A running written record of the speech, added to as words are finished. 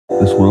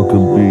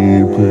can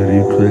be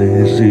pretty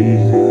crazy,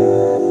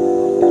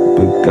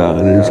 but God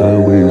is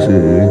always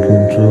in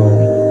control.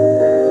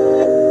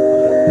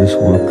 This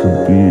one can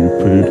be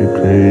pretty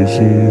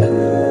crazy,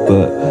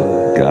 but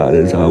God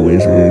is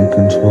always in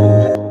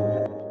control.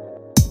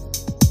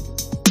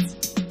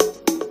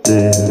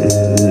 There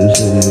is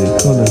a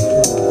corner,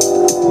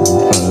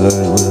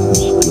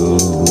 violence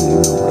going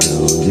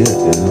around, yeah.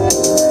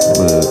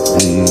 But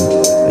we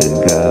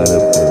ain't gotta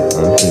put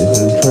our faith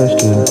and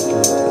trust in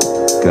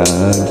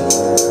God.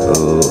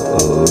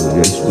 Oh,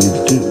 yes we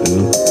do.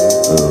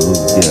 Oh,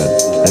 yeah,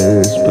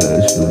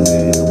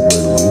 especially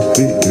when we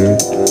fear,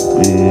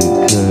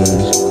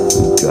 because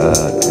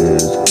God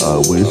is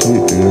always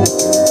here.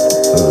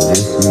 Oh,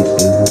 yes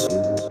he is.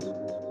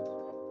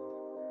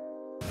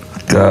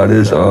 God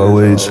is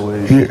always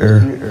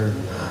here.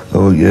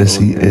 Oh, yes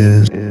he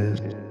is.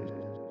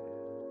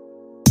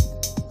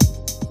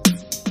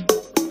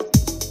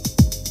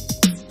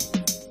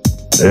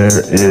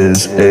 There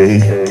is a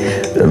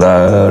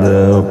lot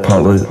of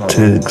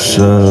politics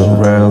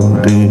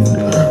surrounding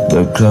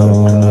the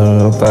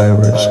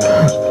coronavirus.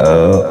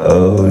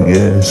 Oh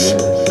yes,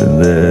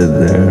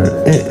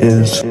 there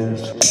is.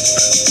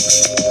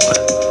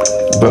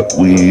 But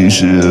we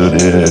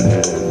shouldn't fear.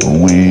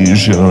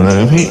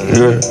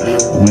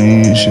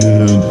 We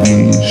should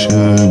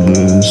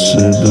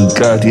listen to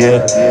God, yeah.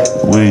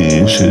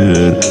 We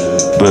should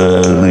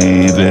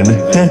believe in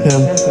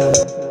Him.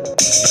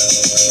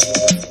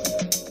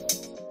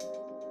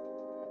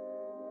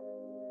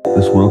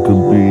 This world can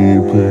be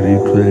pretty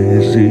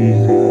crazy,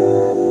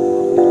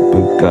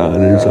 but God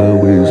is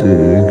always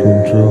in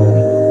control.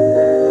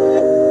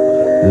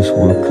 This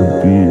world can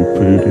be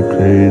pretty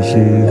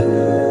crazy,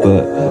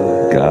 but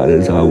God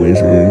is always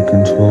in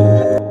control.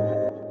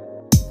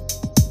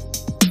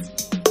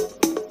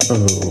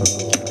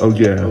 Oh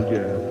yeah.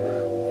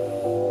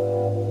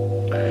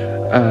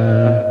 I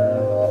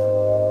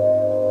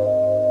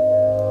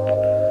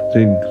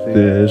think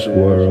this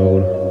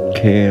world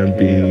can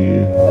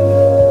be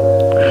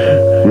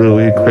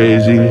really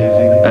crazy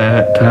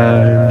at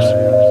times.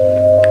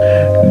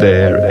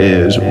 There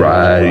is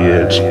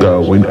riots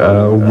going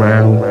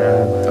around.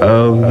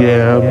 Oh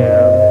yeah.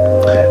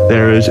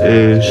 There is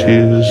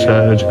issues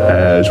such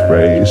as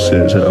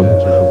racism.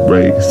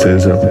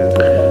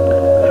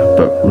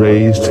 But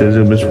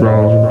racism is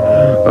wrong.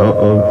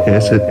 Oh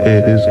yes it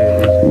is.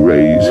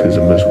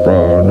 Racism is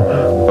wrong.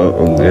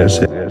 Oh yes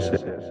it is.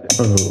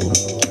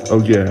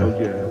 Oh yeah.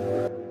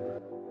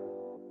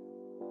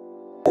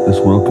 This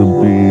world can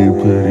be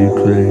pretty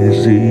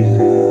crazy,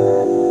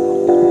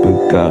 but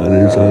God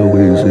is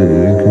always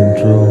in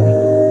control.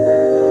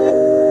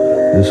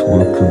 This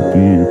world can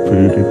be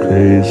pretty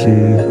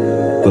crazy,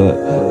 but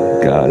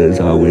God is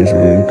always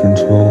in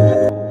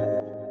control.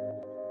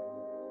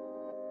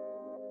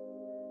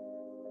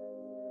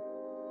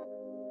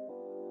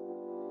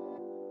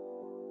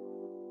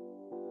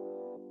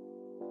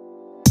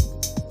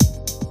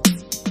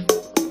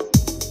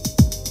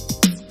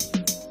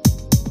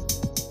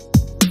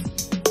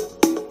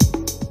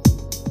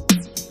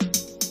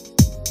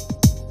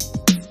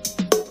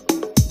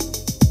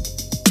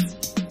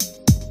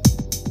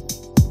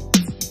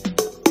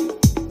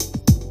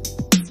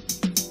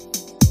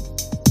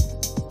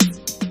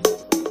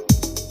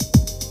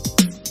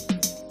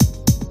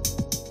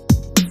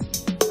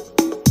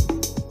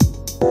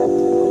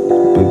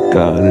 But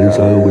God is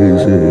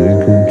always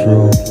in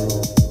control.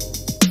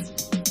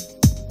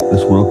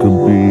 This world can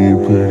be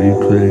pretty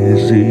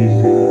crazy,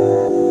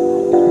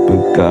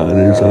 but God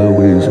is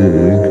always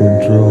in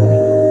control.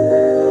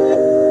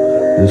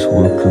 This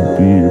world can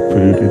be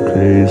pretty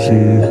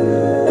crazy,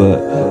 but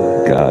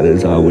God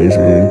is always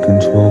in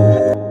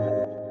control.